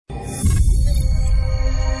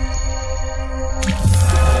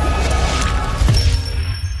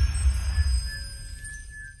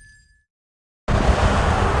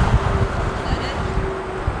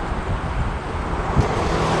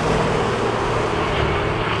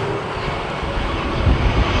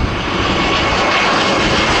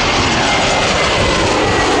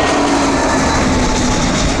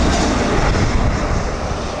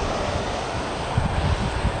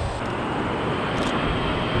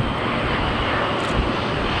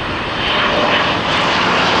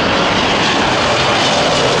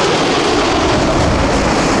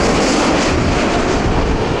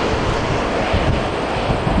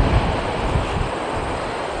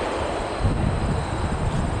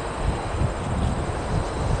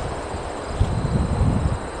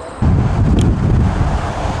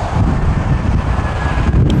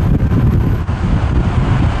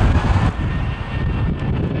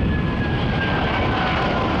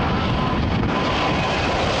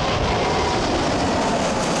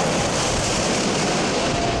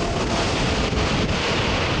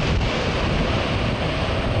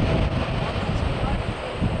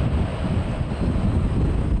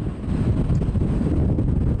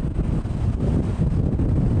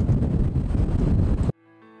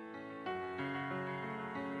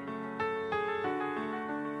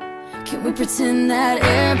pretend that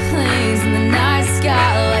airplanes in the night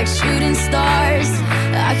sky are like shooting stars?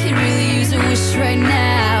 I could really use a wish right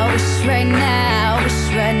now, wish right now,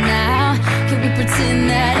 wish right now. Can we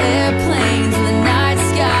pretend that airplanes in the night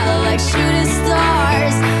sky are like shooting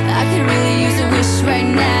stars? I could really use a wish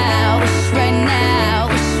right now, wish right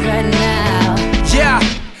now, wish right now. Yeah,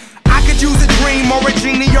 I could use a dream or a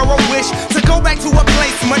genie or a wish to go back to a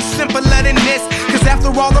place much simpler than this. Cause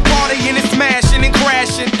after all the partying and smashing and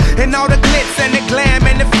crashing, and all the glitz and the glam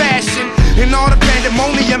and the fashion, and all the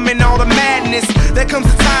pandemonium and all the madness, there comes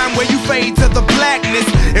a time where you fade to the blackness.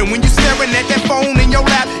 And when you're staring at that phone in your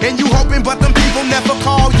lap, and you hoping but them people never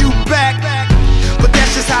call you back. But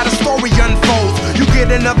that's just how the story unfolds. You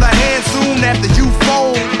get another hand soon after you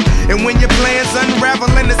fold. And when your plans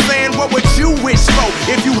unravel in the sand, what would you wish for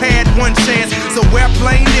if you had one chance? So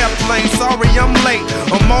airplane, sorry I'm late.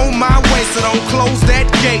 I'm on my way, so don't close that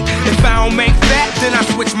gate. If I don't make that, then I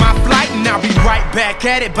switch my flight, and I'll be right back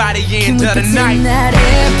at it by the end of the night. Can we pretend that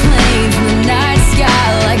airplanes in the night sky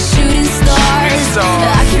like shooting stars?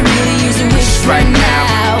 I could really use a wish right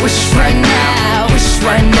now, wish right now, wish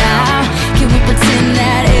right now. Can we pretend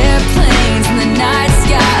that airplanes in the night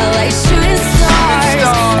sky like shooting stars?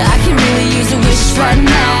 I can really use a wish right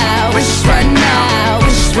now, wish right now,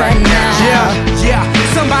 wish right now. Yeah,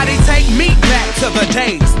 somebody take me back to the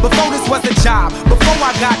days before this was a job, before I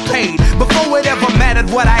got paid, before it ever mattered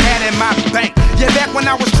what I had in my bank. Yeah, back when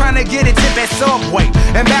I was trying to get a tip at Subway,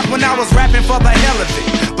 and back when I was rapping for the hell of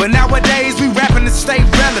it. But nowadays we rapping to stay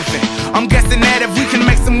relevant. I'm guessing that if we can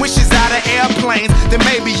make some wishes out of airplanes, then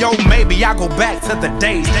maybe, oh maybe I'll go back to the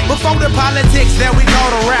days before the politics that we call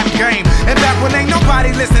the rap game. And back when ain't nobody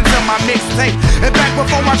listened to my mixtape. And back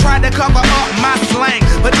before I tried to cover up my slang.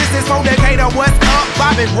 But this is for Decatur, what's up,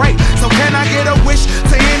 Bobby Ray? So can I get a wish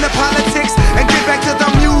to end the politics and get back to the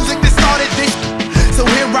music that started this? So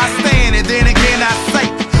here I stand, and then again I say,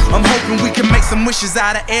 I'm hoping we can make some wishes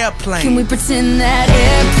out of airplanes. Can we pretend that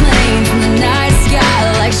airplanes in the night sky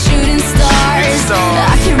like shooting stars?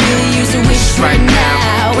 I can really use a wish right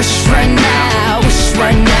now, wish right now, wish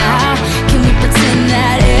right now. Can we pretend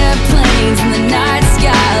that airplanes in the night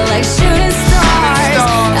sky like shooting stars?